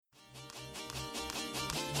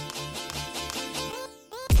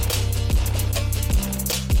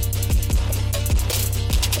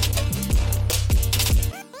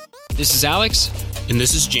This is Alex. And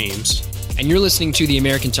this is James. And you're listening to the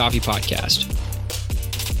American Toffee Podcast.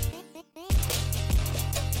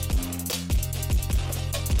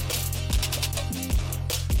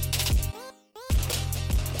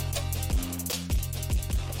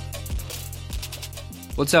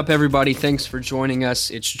 What's up, everybody? Thanks for joining us.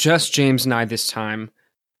 It's just James and I this time.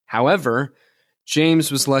 However,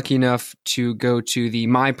 James was lucky enough to go to the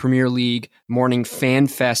My Premier League Morning Fan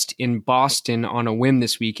Fest in Boston on a whim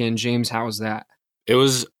this weekend. James, how was that? It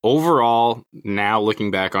was overall, now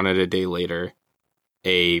looking back on it a day later,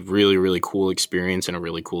 a really, really cool experience and a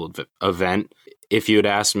really cool event. If you had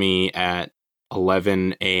asked me at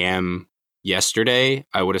 11 a.m. yesterday,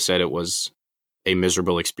 I would have said it was a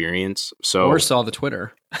miserable experience. Or saw the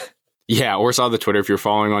Twitter. Yeah, or saw the Twitter. If you're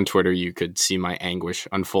following on Twitter, you could see my anguish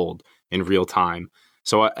unfold in real time.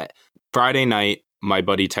 So Friday night, my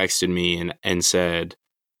buddy texted me and said,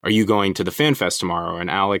 "Are you going to the Fan Fest tomorrow?" And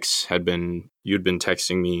Alex you'd been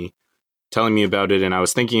texting me, telling me about it, and I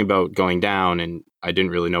was thinking about going down, and I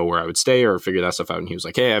didn't really know where I would stay or figure that stuff out. And he was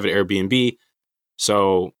like, "Hey, I have an Airbnb."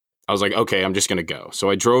 So I was like, "Okay, I'm just going to go." So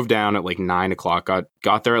I drove down at like 9 o'clock,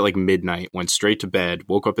 got there at like midnight, went straight to bed,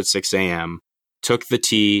 woke up at 6 a.m., took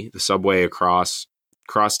the subway across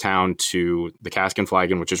town to the Cask and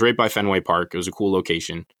Flagon, which is right by Fenway Park. It was a cool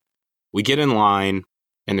location. We get in line,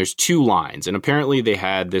 and there's two lines. And apparently they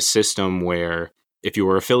had this system where if you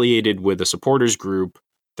were affiliated with a supporters group,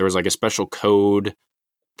 there was like a special code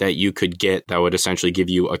that you could get that would essentially give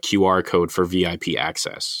you a QR code for VIP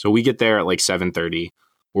access. So we get there at like 7:30.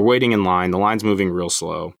 We're waiting in line. The line's moving real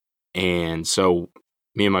slow. And so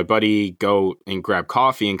me and my buddy go and grab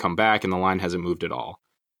coffee and come back, and the line hasn't moved at all.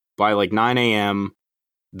 By like 9 a.m.,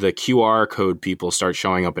 the QR code people start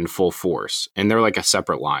showing up in full force, and they're like a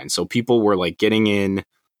separate line. So people were like getting in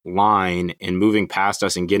line and moving past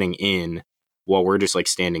us and getting in while we're just like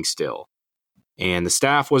standing still. And the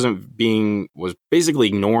staff was basically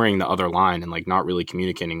ignoring the other line and like not really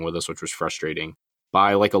communicating with us, which was frustrating.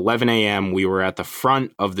 By like 11 a.m., we were at the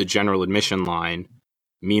front of the general admission line.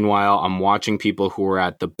 Meanwhile, I'm watching people who were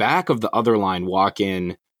at the back of the other line walk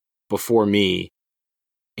in before me.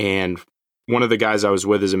 And one of the guys I was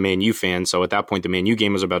with is a Man U fan. So at that point, the Man U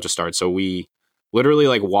game was about to start. So we literally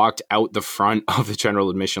like walked out the front of the general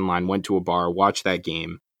admission line, went to a bar, watched that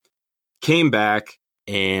game, came back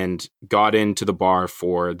and got into the bar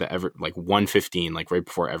for the 1:15, like right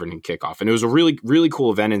before Everton kickoff. And it was a really, really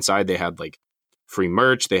cool event inside. They had like free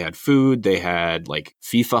merch, they had food, they had like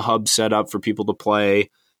FIFA hub set up for people to play.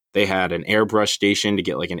 They had an airbrush station to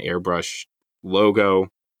get like an airbrush logo.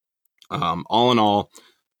 All in all,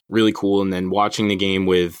 really cool. And then watching the game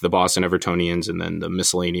with the Boston Evertonians and then the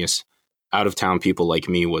miscellaneous out-of-town people like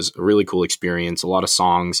me was a really cool experience. A lot of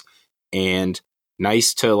songs, and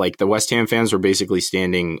nice to like the West Ham fans were basically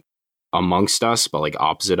standing amongst us, but like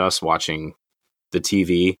opposite us watching the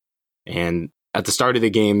TV. And at the start of the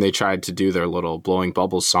game, they tried to do their little blowing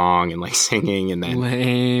bubbles song and like singing, and then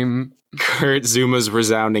lame. Kurt Zuma's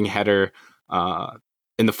resounding header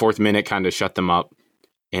in the 4th minute kind of shut them up.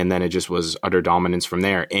 And then it just was utter dominance from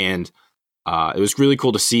there. And it was really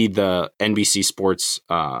cool to see the NBC Sports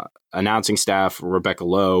announcing staff, Rebecca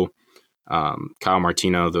Lowe, Kyle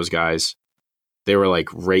Martino, those guys. They were like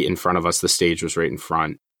right in front of us. The stage was right in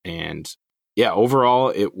front. And yeah,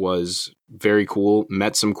 overall, it was very cool.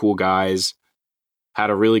 Met some cool guys. Had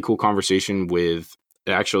a really cool conversation with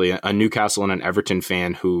actually a Newcastle and an Everton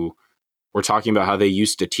fan who were talking about how they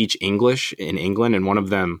used to teach English in England. And one of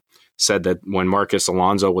them said that when Marcus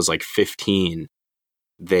Alonso was like 15,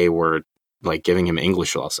 they were like giving him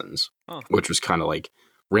English lessons, which was kind of like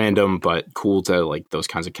random, but cool to like those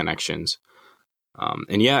kinds of connections.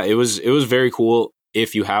 And yeah, it was very cool.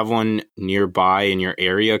 If you have one nearby in your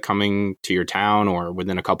area coming to your town or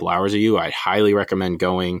within a couple hours of you, I highly recommend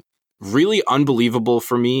going. Really unbelievable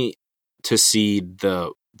for me to see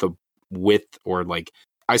the width, or like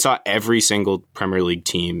I saw every single Premier League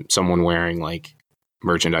team, someone wearing like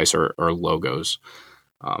merchandise or logos,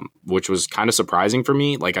 which was kind of surprising for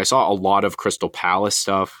me. Like I saw a lot of Crystal Palace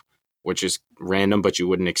stuff, which is random, but you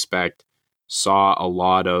wouldn't expect. Saw a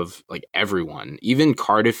lot of like everyone, even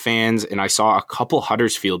Cardiff fans, and I saw a couple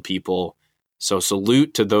Huddersfield people. So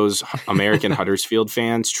salute to those American Huddersfield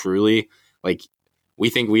fans. Truly, like we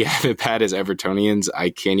think we have it bad as Evertonians. I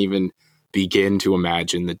can't even begin to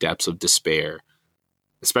imagine the depths of despair.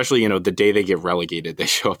 Especially, the day they get relegated, they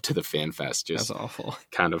show up to the Fan Fest. Just that's awful.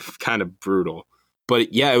 Kind of brutal.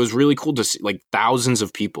 But yeah, it was really cool to see like thousands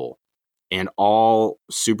of people and all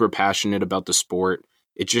super passionate about the sport.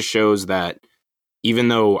 It just shows that even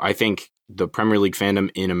though I think the Premier League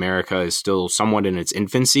fandom in America is still somewhat in its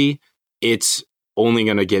infancy, it's only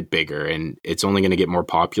going to get bigger and it's only going to get more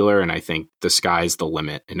popular. And I think the sky's the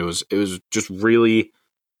limit. And it was just really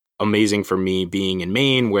amazing for me being in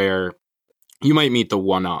Maine, where you might meet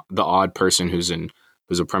the odd person who's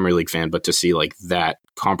a Premier League fan, but to see like that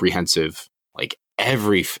comprehensive, like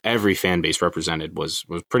every fan base represented was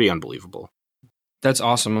pretty unbelievable. That's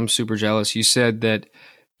awesome. I'm super jealous. You said that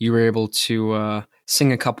you were able to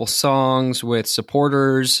sing a couple songs with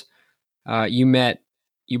supporters.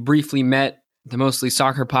 You briefly met the Mostly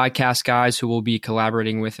Soccer podcast guys who we'll be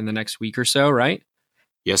collaborating with in the next week or so, right?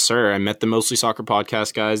 Yes, sir. I met the Mostly Soccer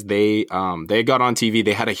podcast guys. They got on TV.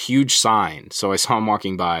 They had a huge sign, so I saw them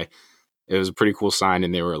walking by. It was a pretty cool sign,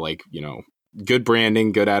 and they were like, good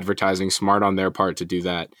branding, good advertising, smart on their part to do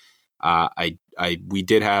that. We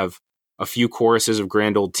did have a few choruses of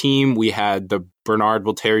Grand Old Team. We had the Bernard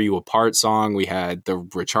Will Tear You Apart song. We had the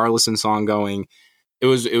Richarlison song going. It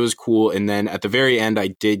was cool. And then at the very end, I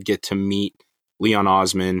did get to meet Leon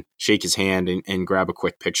Osman, shake his hand, and grab a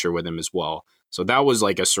quick picture with him as well. So that was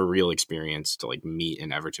like a surreal experience to like meet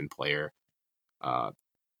an Everton player. So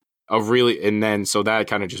that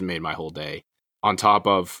kind of just made my whole day, on top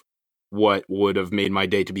of what would have made my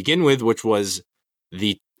day to begin with, which was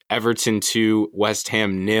the Everton 2, West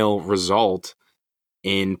Ham 0 result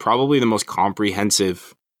in probably the most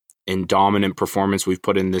comprehensive and dominant performance we've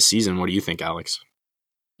put in this season. What do you think, Alex?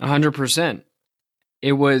 100%.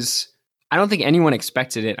 It was, I don't think anyone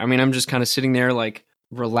expected it. I mean, I'm just kind of sitting there like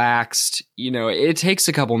relaxed. It takes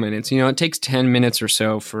a couple minutes. It takes 10 minutes or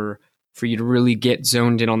so for you to really get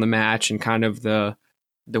zoned in on the match and kind of the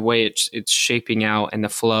way it's shaping out and the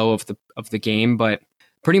flow of the game. But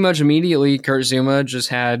pretty much immediately, Kurt Zouma just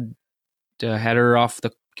had a header off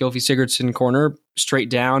the Gylfi Sigurdsson corner, straight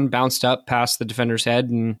down, bounced up past the defender's head,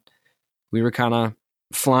 and we were kind of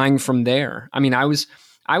flying from there. I mean, I was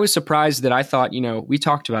surprised that I thought, we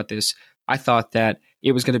talked about this. I thought that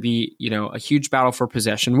it was going to be, a huge battle for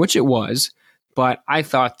possession, which it was, but I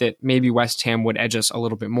thought that maybe West Ham would edge us a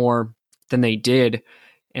little bit more than they did.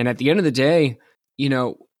 And at the end of the day,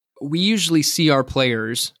 we usually see our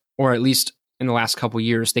players, or at least in the last couple of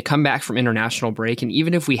years, they come back from international break. And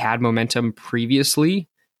even if we had momentum previously,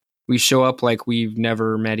 we show up like we've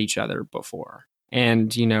never met each other before.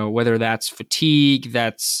 And, whether that's fatigue,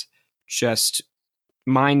 that's just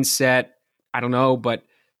mindset, I don't know. But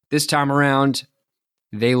this time around,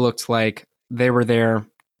 they looked like they were there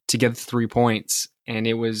to get 3 points. And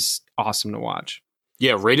it was awesome to watch.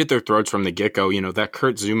 Yeah, right at their throats from the get-go. That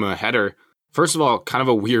Kurt Zouma header, first of all, kind of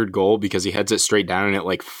a weird goal because he heads it straight down and it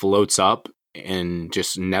like floats up and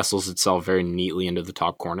just nestles itself very neatly into the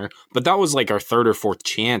top corner. But that was like our third or fourth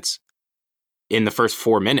chance in the first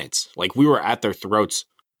 4 minutes. Like, we were at their throats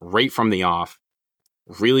right from the off.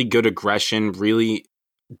 Really good aggression, really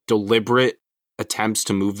deliberate attempts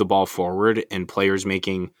to move the ball forward, and players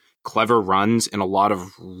making clever runs and a lot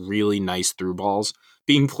of really nice through balls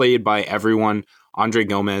being played by everyone. Andre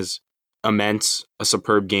Gomez, immense, a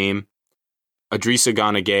superb game. Idrissa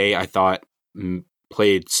Gana Gueye, I thought,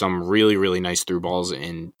 played some really, really nice through balls,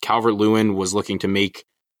 and Calvert-Lewin was looking to make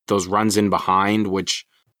those runs in behind, which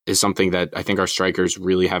is something that I think our strikers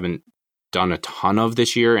really haven't done a ton of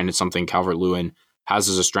this year, and it's something Calvert-Lewin has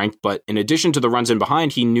as a strength. But in addition to the runs in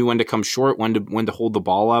behind, he knew when to come short, when to hold the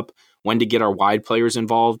ball up, when to get our wide players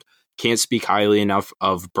involved. Can't speak highly enough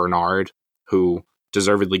of Bernard, who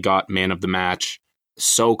deservedly got man of the match.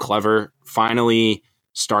 So clever. Finally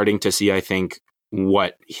starting to see, I think,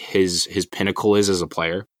 what his pinnacle is as a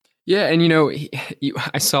player. Yeah, and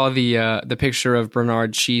I saw the picture of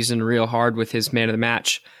Bernard cheesing real hard with his man of the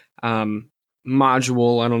match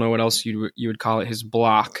module. I don't know what else you would call it, his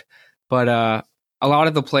block. But a lot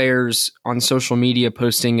of the players on social media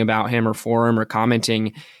posting about him or for him or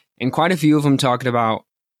commenting, and quite a few of them talking about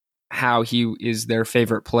how he is their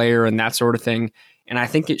favorite player and that sort of thing. And I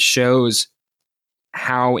think it shows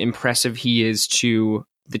how impressive he is to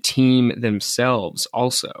the team themselves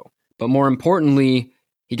also. But more importantly,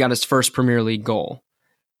 he got his first Premier League goal.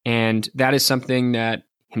 And that is something that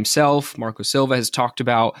himself, Marco Silva, has talked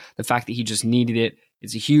about. The fact that he just needed it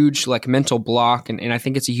is a huge mental block. And I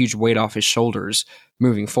think it's a huge weight off his shoulders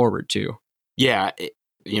moving forward too. Yeah.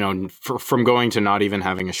 From going to not even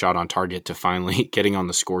having a shot on target to finally getting on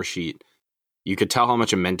the score sheet, you could tell how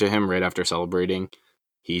much it meant to him right after celebrating.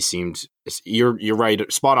 He seemed, you're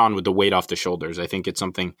right, spot on with the weight off the shoulders. I think it's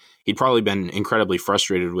something he'd probably been incredibly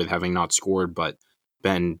frustrated with, having not scored, but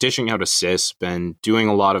been dishing out assists, been doing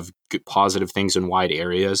a lot of good, positive things in wide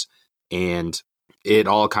areas. And it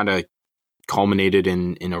all kind of culminated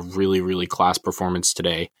in a really, really class performance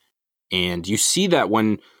today. And you see that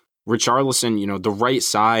when Richarlison, the right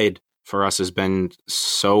side for us has been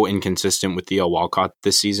so inconsistent with Theo Walcott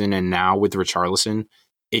this season, and now with Richarlison,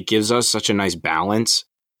 it gives us such a nice balance.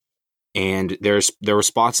 And there were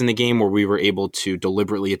spots in the game where we were able to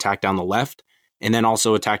deliberately attack down the left and then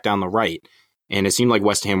also attack down the right. And it seemed like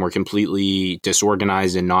West Ham were completely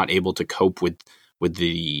disorganized and not able to cope with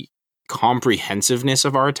the comprehensiveness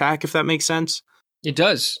of our attack, if that makes sense. It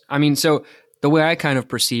does. I mean, so the way I kind of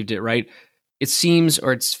perceived it, right? It seems,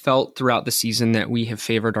 or it's felt throughout the season, that we have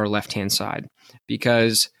favored our left-hand side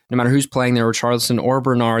because no matter who's playing there, Richarlison or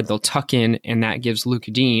Bernard, they'll tuck in, and that gives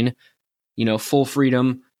Luka Dean, full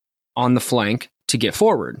freedom on the flank to get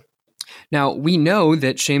forward. Now, we know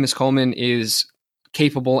that Seamus Coleman is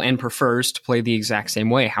capable and prefers to play the exact same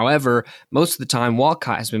way. However, most of the time,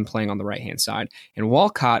 Walcott has been playing on the right-hand side, and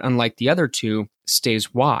Walcott, unlike the other two,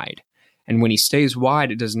 stays wide. And when he stays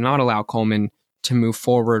wide, it does not allow Coleman to move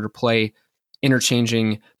forward or play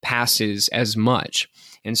interchanging passes as much.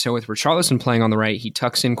 And so with Richarlison playing on the right, he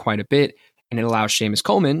tucks in quite a bit, and it allows Seamus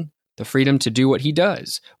Coleman the freedom to do what he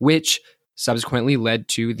does, which subsequently led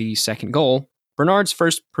to the second goal, Bernard's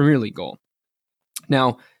first Premier League goal.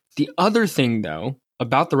 Now, the other thing, though,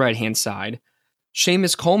 about the right-hand side,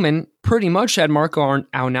 Seamus Coleman pretty much had Marko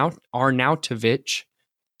Arnautovic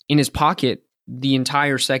in his pocket the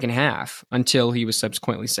entire second half until he was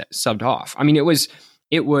subsequently subbed off. I mean, it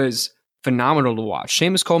was phenomenal to watch.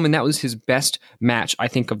 Seamus Coleman, that was his best match, I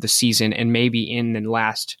think, of the season and maybe in the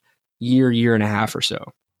last year and a half or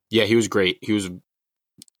so. Yeah, he was great. He was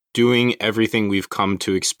doing everything we've come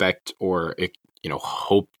to expect or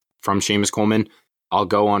hope from Seamus Coleman. I'll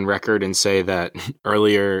go on record and say that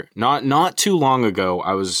earlier, not too long ago,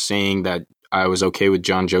 I was saying that I was okay with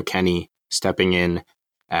John Joe Kenny stepping in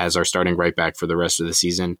as our starting right back for the rest of the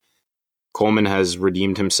season. Coleman has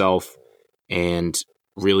redeemed himself and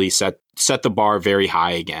really set the bar very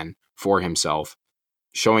high again for himself,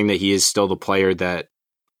 showing that he is still the player that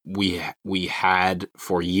we had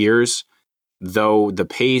for years, though the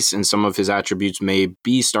pace and some of his attributes may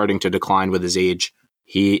be starting to decline with his age.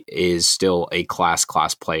 He is still a class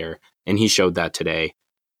player, and he showed that today.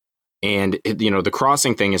 And the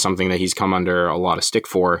crossing thing is something that he's come under a lot of stick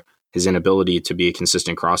for, his inability to be a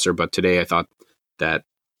consistent crosser. But today I thought that,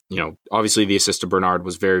 obviously the assist to Bernard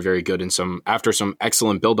was very, very good after some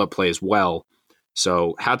excellent build-up play as well.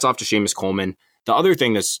 So hats off to Seamus Coleman. The other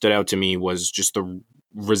thing that stood out to me was just the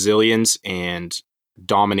resilience and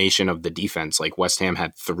domination of the defense. Like West Ham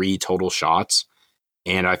had 3 total shots,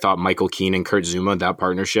 and I thought Michael Keane and Kurt Zouma, that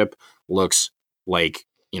partnership looks like,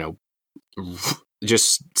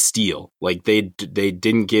 just steel. Like they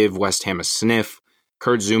didn't give West Ham a sniff.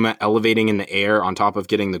 Kurt Zouma elevating in the air on top of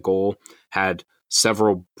getting the goal, had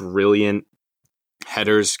several brilliant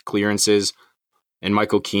headers, clearances, and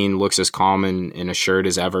Michael Keane looks as calm and assured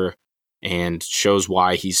as ever and shows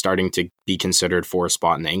why he's starting to be considered for a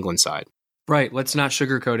spot in the England side. Right. Let's not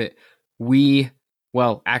sugarcoat it.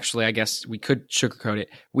 Actually, I guess we could sugarcoat it.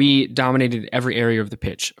 We dominated every area of the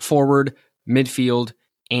pitch, forward, midfield,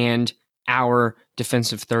 and our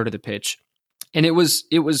defensive third of the pitch. And it was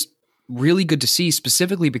really good to see,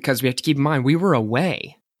 specifically because we have to keep in mind we were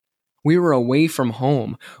away. We were away from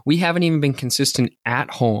home. We haven't even been consistent at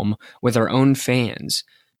home with our own fans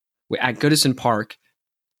at Goodison Park.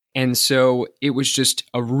 And so it was just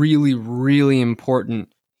a really, really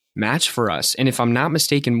important match for us. And if I'm not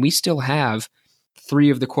mistaken, we still have 3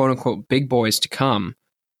 of the quote-unquote big boys to come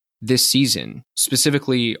this season,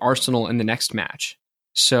 specifically Arsenal in the next match.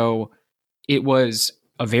 So it was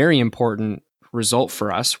a very important result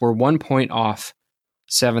for us. We're 1 point off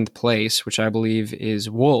 7th place, which I believe is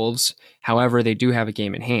Wolves. However, they do have a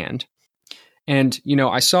game in hand. And,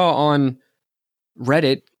 I saw on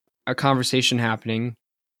Reddit a conversation happening,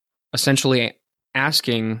 essentially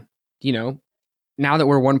asking, now that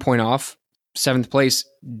we're 1 point off 7th place,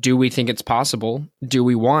 do we think it's possible? Do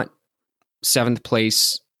we want 7th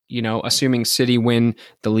place, assuming City win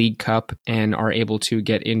the League Cup and are able to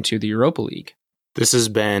get into the Europa League? This has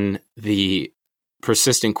been the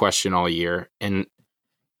persistent question all year. And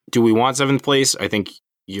do we want 7th place? I think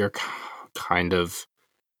you're I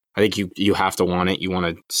think you have to want it. You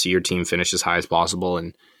want to see your team finish as high as possible.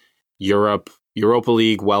 And Europa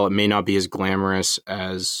League, while it may not be as glamorous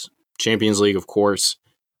as Champions League, of course,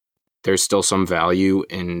 there's still some value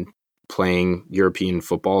in playing European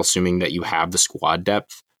football, assuming that you have the squad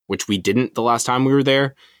depth, which we didn't the last time we were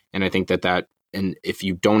there. And I think that and if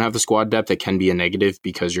you don't have the squad depth, it can be a negative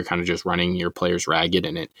because you're kind of just running your players ragged,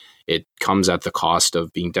 and it comes at the cost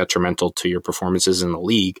of being detrimental to your performances in the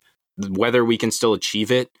league. Whether we can still achieve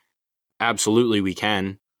it, absolutely we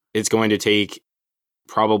can. It's going to take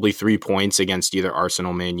probably 3 points against either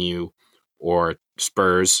Arsenal, Man U, or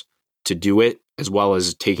Spurs to do it, as well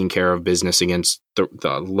as taking care of business against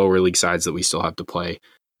the lower league sides that we still have to play.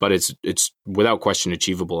 But it's without question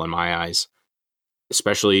achievable in my eyes,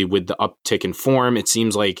 especially with the uptick in form. It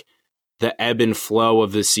seems like the ebb and flow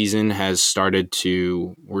of the season has started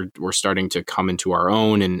to, we're starting to come into our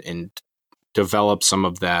own and develop some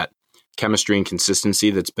of that chemistry and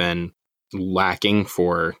consistency that's been lacking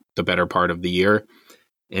for the better part of the year.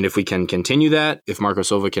 And if we can continue that, if Marco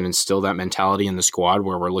Silva can instill that mentality in the squad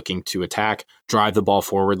where we're looking to attack, drive the ball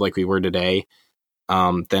forward like we were today,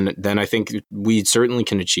 then I think we certainly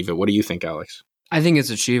can achieve it. What do you think, Alex? I think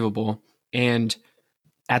it's achievable. And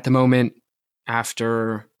at the moment,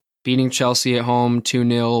 after beating Chelsea at home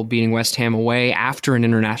 2-0, beating West Ham away after an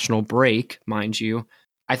international break, mind you,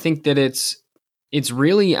 I think that it's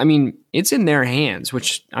really, I mean, it's in their hands,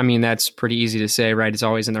 which, I mean, that's pretty easy to say, right? It's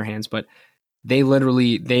always in their hands, but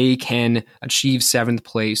they can achieve 7th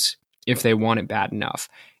place if they want it bad enough.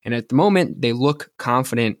 And at the moment, they look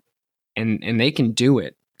confident and they can do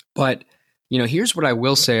it. But, you know, here's what I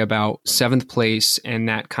will say about 7th place and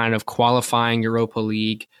that kind of qualifying Europa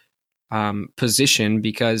League position,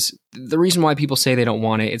 because the reason why people say they don't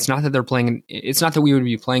want it, it's not that we would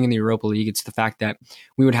be playing in the Europa League. It's the fact that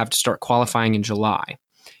we would have to start qualifying in July.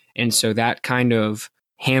 And so that kind of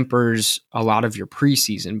hampers a lot of your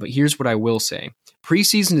preseason. But here's what I will say.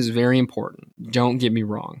 Preseason is very important. Don't get me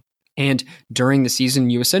wrong. And during the season,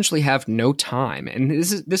 you essentially have no time. And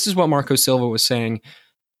this is what Marco Silva was saying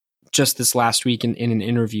just this last week in an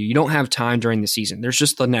interview. You don't have time during the season. There's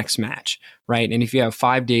just the next match, right? And if you have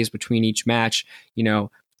 5 days between each match, you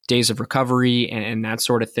know, days of recovery and that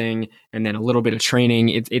sort of thing, and then a little bit of training,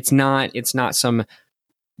 it's not some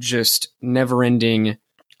just never-ending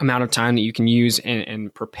amount of time that you can use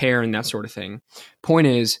and prepare and that sort of thing. Point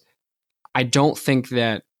is, I don't think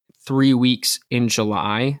that 3 weeks in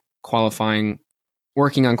July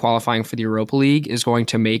working on qualifying for the Europa League is going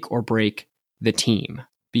to make or break the team.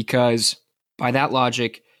 Because by that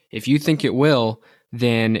logic, if you think it will,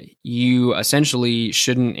 then you essentially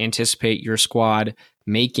shouldn't anticipate your squad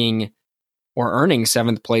making or earning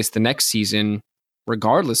 7th place the next season,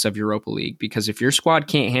 regardless of Europa League. Because if your squad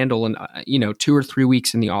can't handle 2 or 3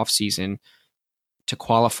 weeks in the off season to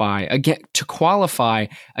qualify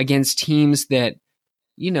against teams that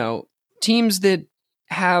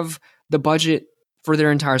have the budget for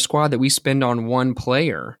their entire squad that we spend on one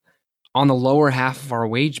player on the lower half of our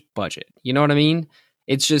wage budget. You know what I mean?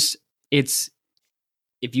 It's if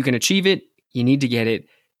you can achieve it, you need to get it.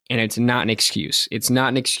 And it's not an excuse. It's not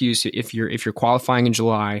an excuse if you're qualifying in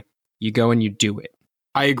July, you go and you do it.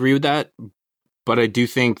 I agree with that, but I do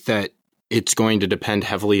think that it's going to depend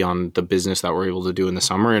heavily on the business that we're able to do in the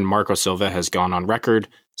summer. And Marco Silva has gone on record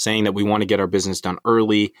saying that we want to get our business done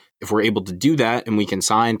early. If we're able to do that and we can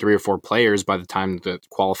sign 3 or 4 players by the time the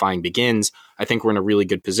qualifying begins, I think we're in a really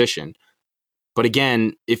good position. But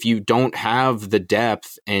again, if you don't have the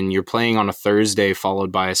depth and you're playing on a Thursday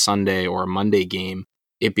followed by a Sunday or a Monday game,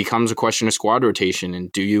 it becomes a question of squad rotation. And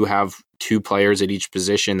do you have 2 players at each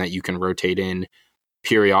position that you can rotate in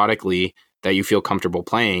periodically that you feel comfortable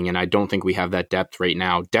playing? And I don't think we have that depth right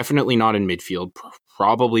now. Definitely not in midfield,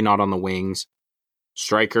 probably not on the wings.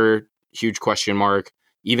 Striker, huge question mark.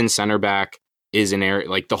 Even center back is an area,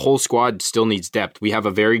 like the whole squad still needs depth. We have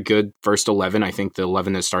a very good first 11. I think the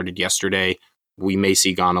 11 that started yesterday, we may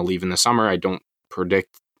see Ghana leave in the summer. I don't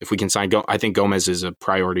predict if we can sign. I think Gomez is a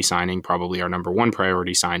priority signing, probably our number 1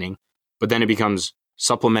 priority signing. But then it becomes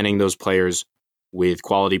supplementing those players with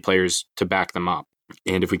quality players to back them up.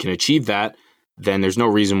 And if we can achieve that, then there's no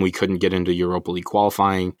reason we couldn't get into Europa League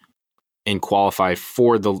qualifying and qualify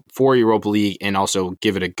for Europa League and also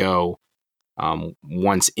give it a go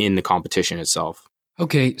once in the competition itself.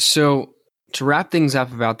 Okay, so to wrap things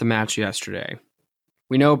up about the match yesterday,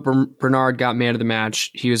 we know Bernard got man of the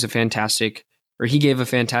match. He gave a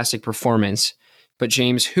fantastic performance. But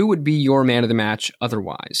James, who would be your man of the match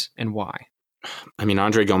otherwise, and why? I mean,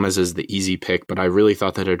 Andre Gomez is the easy pick, but I really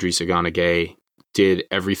thought that Idrissa Gana Gueye did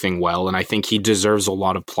everything well, and I think he deserves a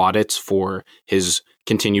lot of plaudits for his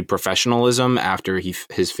continued professionalism after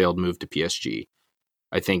his failed move to PSG.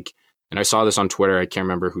 I think, and I saw this on Twitter, I can't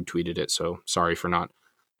remember who tweeted it, so sorry for not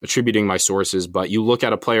attributing my sources, but you look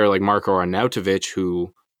at a player like Marko Arnautovic,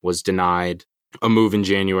 who was denied a move in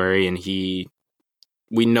January, and we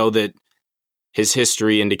know that his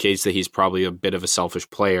history indicates that he's probably a bit of a selfish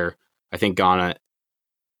player. I think Ghana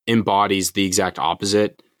embodies the exact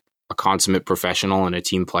opposite, a consummate professional and a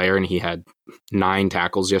team player, and he had 9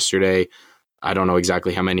 tackles yesterday. I don't know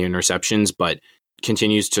exactly how many interceptions, but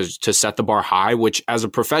continues to set the bar high, which as a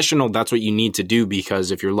professional, that's what you need to do,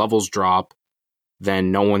 because if your levels drop,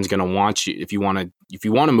 then no one's going to want you if you want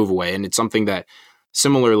to move away. And it's something that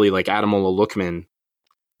similarly, like Ademola Lookman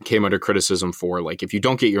came under criticism for, like, if you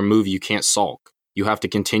don't get your move, you can't sulk. You have to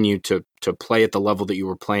continue to play at the level that you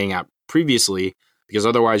were playing at previously, because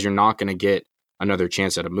otherwise you're not going to get another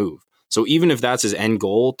chance at a move. So even if that's his end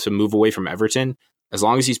goal, to move away from Everton, as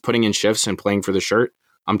long as he's putting in shifts and playing for the shirt,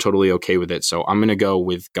 I'm totally okay with it. So I'm going to go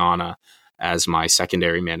with Ghana as my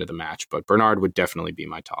secondary man of the match, but Bernard would definitely be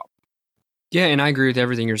my top. Yeah, and I agree with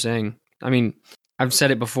everything you're saying. I mean, I've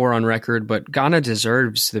said it before on record, but Ghana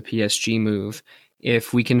deserves the PSG move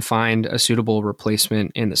if we can find a suitable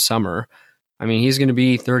replacement in the summer. I mean, he's going to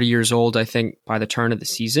be 30 years old, I think, by the turn of the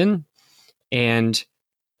season. And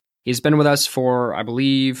he's been with us for, I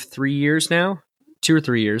believe, 3 years now. 2 or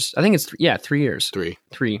 3 years. I think it's 3 years.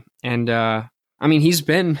 Three. And I mean, he's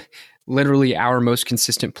been literally our most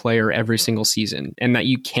consistent player every single season, and that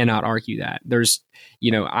you cannot argue that. There's,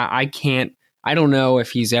 I don't know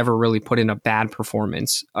if he's ever really put in a bad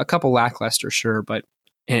performance. A couple lackluster, sure, but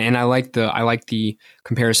and I like the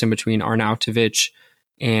comparison between Arnautovic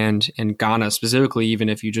and Ghana specifically, even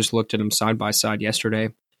if you just looked at them side by side yesterday.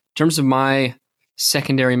 In terms of my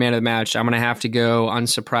secondary man of the match, I'm going to have to go,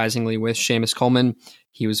 unsurprisingly, with Seamus Coleman.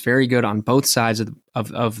 He was very good on both sides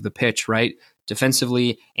of the pitch, right?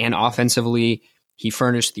 Defensively and offensively. He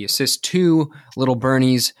furnished the assist to Little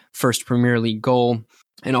Bernie's first Premier League goal.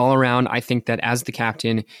 And all around, I think that as the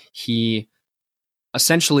captain, he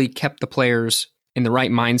essentially kept the players in the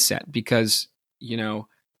right mindset because,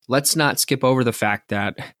 let's not skip over the fact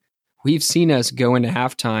that we've seen us go into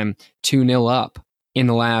halftime 2-0 up in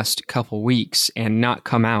the last couple weeks and not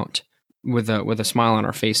come out with a smile on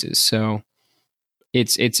our faces. So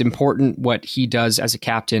it's important what he does as a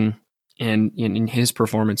captain, and in his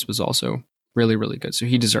performance was also really, really good. So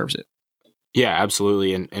he deserves it. Yeah,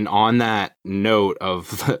 absolutely. And on that note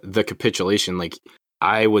of the capitulation, like,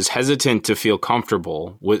 I was hesitant to feel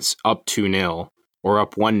comfortable with up 2-0 or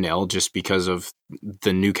up 1-0 just because of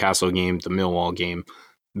the Newcastle game, the Millwall game,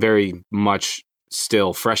 very much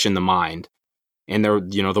still fresh in the mind. And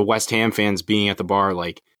the West Ham fans being at the bar,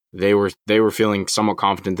 like, they were feeling somewhat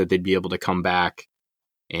confident that they'd be able to come back.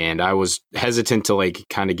 And I was hesitant to, like,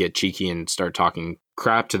 kind of get cheeky and start talking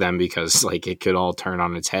crap to them because, like, it could all turn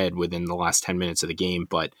on its head within the last 10 minutes of the game.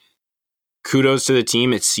 But kudos to the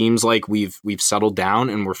team. It seems like we've settled down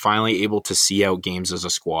and we're finally able to see out games as a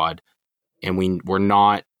squad. And we're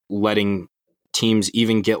not letting teams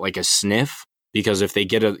even get like a sniff, because if they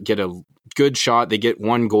get a good shot, they get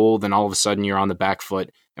one goal, then all of a sudden you're on the back foot,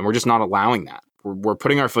 and we're just not allowing that. We're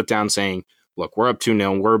putting our foot down saying, look, we're up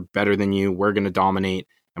 2-0, we're better than you, we're going to dominate,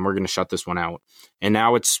 and we're going to shut this one out. And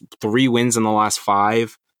now it's 3 wins in the last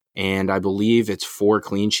 5, and I believe it's 4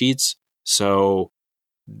 clean sheets. So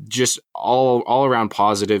just all around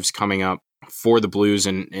positives coming up for the Blues,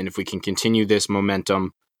 and if we can continue this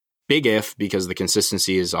momentum, big if, because the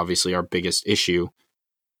consistency is obviously our biggest issue,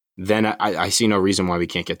 then I see no reason why we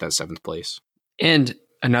can't get that 7th place. And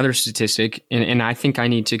another statistic, and I think I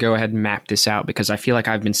need to go ahead and map this out because I feel like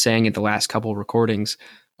I've been saying it the last couple of recordings,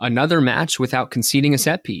 another match without conceding a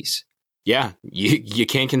set piece. Yeah, you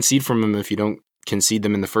can't concede from them if you don't concede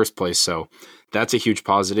them in the first place. So that's a huge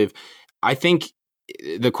positive. I think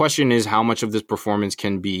the question is how much of this performance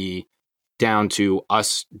can be down to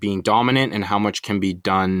us being dominant and how much can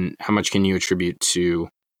you attribute to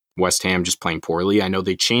West Ham just playing poorly. I know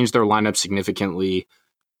they changed their lineup significantly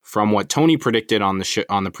from what Tony predicted on the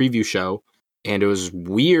preview show, and it was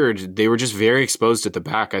weird. They were just very exposed at the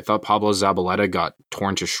back. I thought Pablo Zabaleta got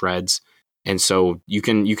torn to shreds, and so you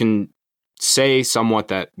can say somewhat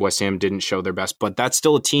that West Ham didn't show their best, but that's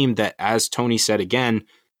still a team that, as Tony said again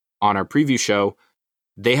on our preview show,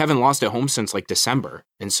 they haven't lost at home since like December,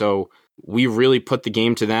 and so we really put the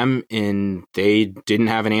game to them, and they didn't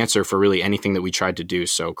have an answer for really anything that we tried to do.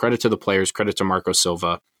 So credit to the players, credit to Marco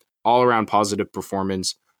Silva, all around positive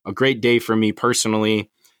performance. A great day for me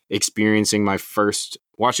personally, watching my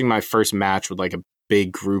first match with like a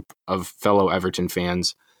big group of fellow Everton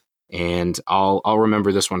fans, and I'll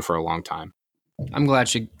remember this one for a long time. I'm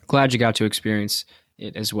glad you got to experience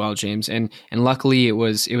it as well, James, and luckily it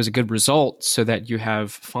was a good result so that you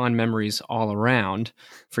have fond memories all around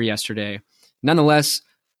for yesterday. Nonetheless,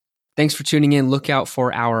 thanks for tuning in. Look out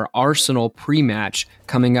for our Arsenal pre-match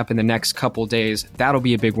coming up in the next couple days. That'll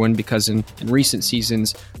be a big one because in recent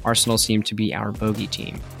seasons, Arsenal seem to be our bogey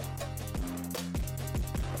team.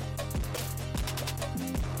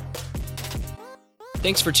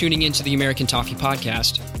 Thanks for tuning in to the American Toffee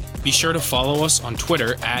Podcast. Be sure to follow us on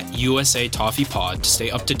Twitter at USA Toffee Pod to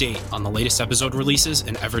stay up to date on the latest episode releases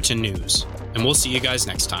and Everton news. And we'll see you guys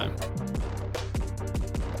next time.